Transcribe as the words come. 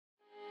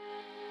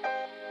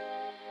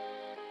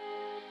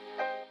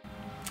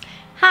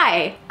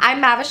Hi,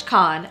 I'm Mavish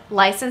Khan,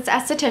 licensed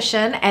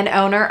esthetician and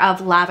owner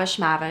of Lavish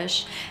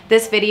Mavish.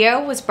 This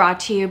video was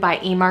brought to you by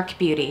eMark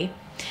Beauty.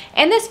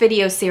 In this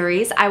video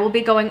series, I will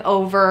be going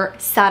over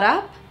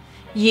setup,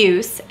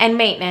 use, and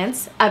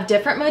maintenance of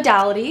different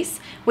modalities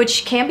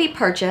which can be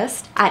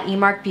purchased at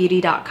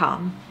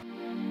emarkbeauty.com.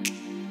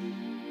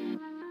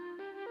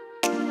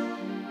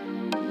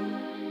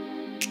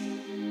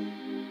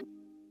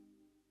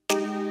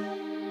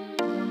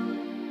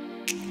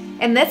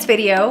 In this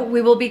video,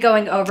 we will be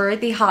going over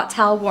the hot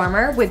towel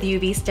warmer with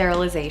UV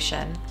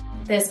sterilization.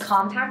 This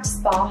compact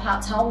spa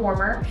hot towel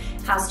warmer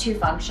has two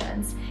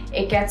functions.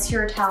 It gets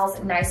your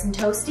towels nice and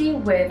toasty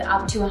with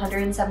up to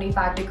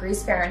 175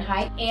 degrees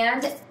Fahrenheit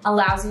and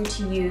allows you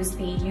to use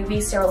the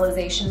UV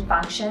sterilization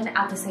function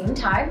at the same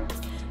time.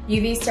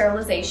 UV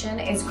sterilization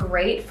is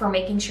great for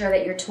making sure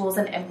that your tools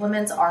and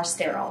implements are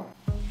sterile.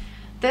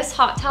 This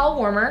hot towel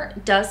warmer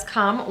does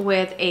come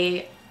with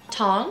a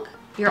tong.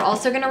 You're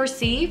also going to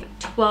receive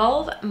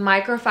 12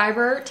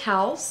 microfiber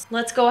towels.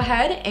 Let's go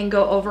ahead and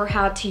go over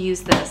how to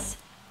use this.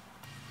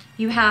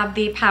 You have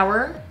the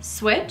power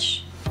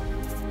switch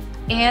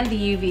and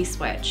the UV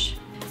switch.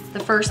 The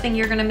first thing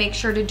you're going to make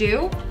sure to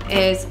do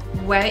is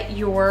wet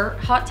your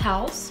hot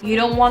towels. You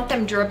don't want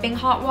them dripping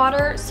hot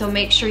water, so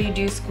make sure you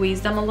do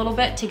squeeze them a little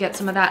bit to get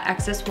some of that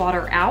excess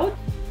water out.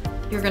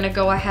 You're going to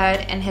go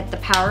ahead and hit the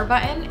power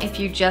button if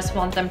you just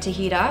want them to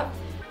heat up.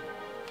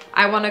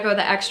 I want to go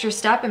the extra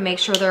step and make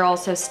sure they're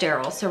also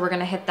sterile. So we're going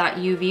to hit that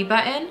UV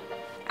button.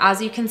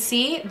 As you can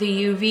see,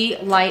 the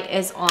UV light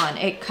is on.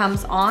 It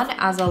comes on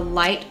as a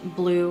light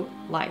blue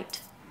light.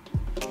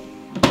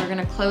 We're going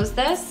to close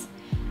this.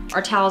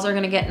 Our towels are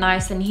going to get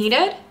nice and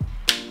heated.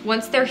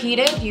 Once they're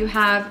heated, you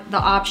have the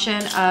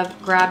option of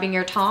grabbing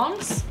your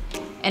tongs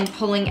and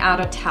pulling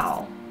out a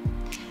towel.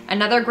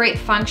 Another great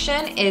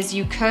function is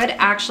you could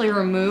actually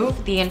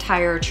remove the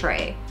entire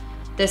tray.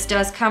 This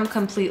does come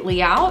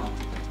completely out,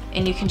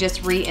 and you can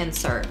just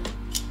reinsert.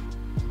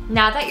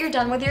 Now that you're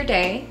done with your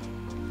day,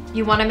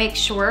 you want to make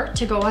sure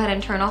to go ahead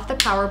and turn off the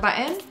power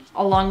button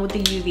along with the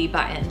UV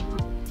button.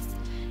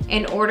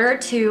 In order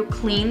to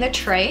clean the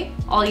tray,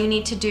 all you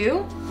need to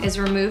do is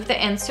remove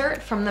the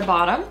insert from the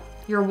bottom.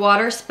 Your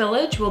water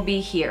spillage will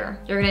be here.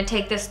 You're going to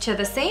take this to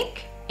the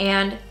sink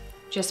and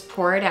just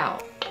pour it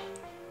out.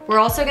 We're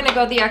also going to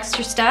go the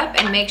extra step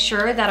and make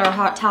sure that our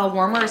hot towel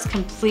warmer is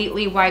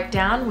completely wiped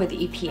down with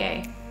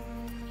EPA.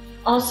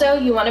 Also,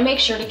 you want to make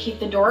sure to keep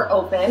the door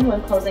open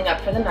when closing up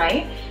for the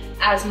night,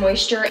 as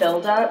moisture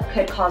buildup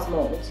could cause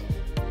mold.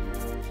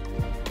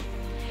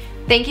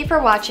 Thank you for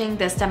watching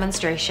this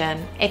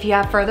demonstration. If you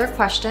have further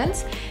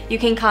questions, you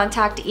can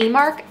contact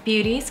eMark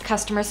Beauty's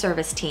customer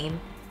service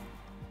team.